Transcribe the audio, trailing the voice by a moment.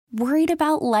Worried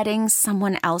about letting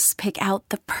someone else pick out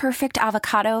the perfect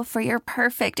avocado for your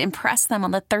perfect impress them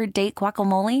on the third date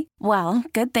guacamole? Well,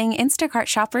 good thing Instacart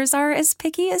shoppers are as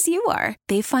picky as you are.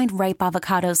 They find ripe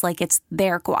avocados like it's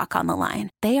their guac on the line.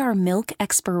 They are milk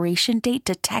expiration date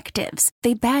detectives.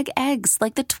 They bag eggs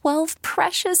like the 12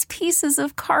 precious pieces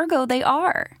of cargo they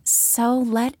are. So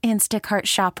let Instacart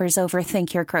shoppers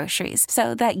overthink your groceries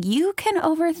so that you can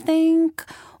overthink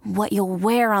what you'll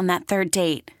wear on that third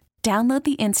date. Download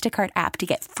the Instacart app to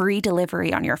get free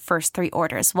delivery on your first 3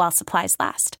 orders while supplies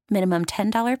last. Minimum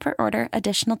 $10 per order.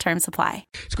 Additional terms apply.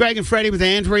 It's Greg and Freddie with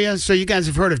Andrea. So you guys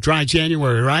have heard of dry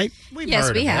January, right?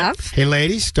 Yes, we have. Hey,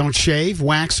 ladies, don't shave,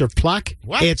 wax, or pluck.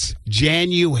 What? It's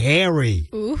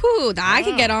JanuHairy. Ooh, I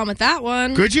could get on with that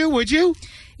one. Could you? Would you?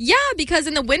 Yeah, because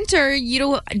in the winter,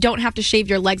 you don't have to shave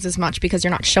your legs as much because you're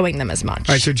not showing them as much.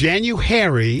 All right, so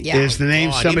JanuHairy is the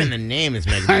name somebody... Even the name is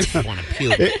making me want to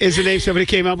puke. Is the name somebody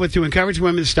came up with to encourage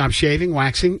women to stop shaving,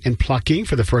 waxing, and plucking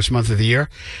for the first month of the year,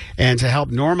 and to help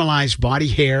normalize body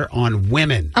hair on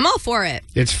women. I'm all for it.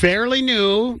 It's fairly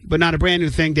new, but not a brand new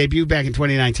thing. Debuted back in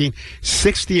 2019.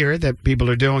 6th year that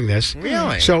people are doing this.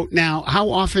 Really? So now,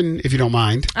 how often, if you don't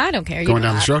mind... I don't care. Going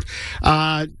down this road.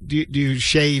 Do you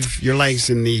shave your legs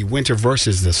in the winter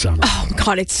versus the summer? Oh,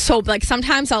 God, it's so... Like,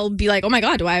 sometimes I'll be like, oh, my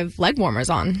God, do I have leg warmers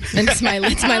on? And it's my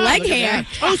leg hair.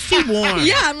 Toasty warm.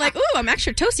 Yeah, I'm like, ooh, I'm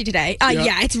extra toasty today.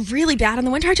 Yeah, it's really bad in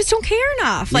the winter. I just don't care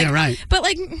enough. Like, yeah, right. But,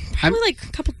 like,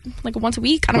 probably once a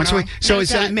week. I don't know. A week. So does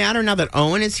that matter now that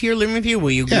Owen is here living with you?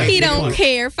 Will you? Yeah. He don't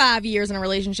care. 5 years in a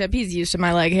relationship. He's used to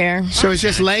my leg hair. So it's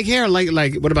just leg hair?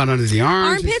 Like what about under the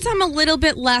arms? Armpits, I'm a little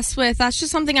bit less with. That's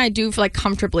just something I do for, like,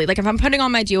 comfortably. Like, if I'm putting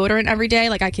on my deodorant every day,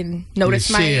 like, I can notice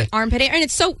my armpit hair. And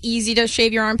it's so easy to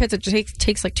shave your armpits. It just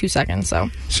takes like 2 seconds.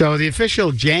 So the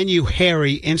official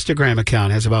JanuHairy Instagram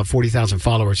account has about 40,000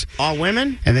 followers. All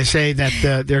women? And they say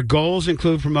that their goals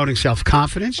include promoting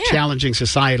self-confidence, challenging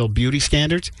societal beauty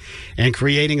standards, and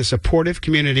creating a supportive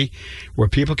community where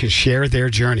people can share their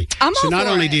journey. So not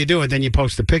only do you do it, then you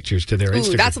post the pictures to their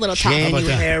Instagram. That's a little tough.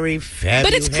 JanuHairy, February.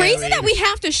 But it's crazy that we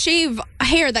have to shave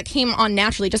hair that came on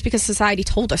naturally just because society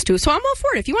told us to. So I'm all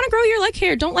for it. If you want to grow your leg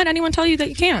hair, don't let anyone tell you that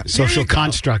you can't. Social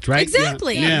construct, right?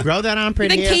 Exactly. Yeah. Grow that on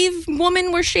pretty The cave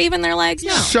women were shaving their legs.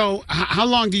 Yeah. So how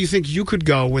long do you think you could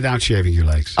go without shaving your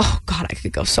legs? Oh, God, I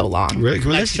could go so long. Really?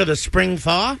 Like to the spring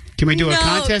thaw? Can we do a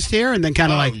contest here and then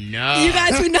kind of no. You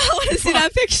guys would not want to see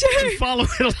that picture. follow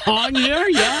it along here,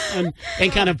 yeah,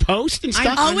 and kind of post and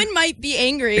stuff? Owen might be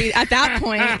angry at that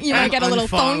point. You might get a little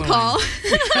phone call.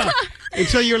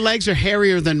 Until your legs are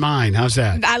hairier than mine. How's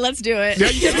that? Let's do it.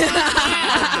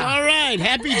 All right.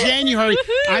 Happy January.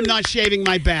 I'm not shaving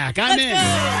my back. I'm in.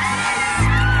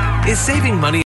 Is saving money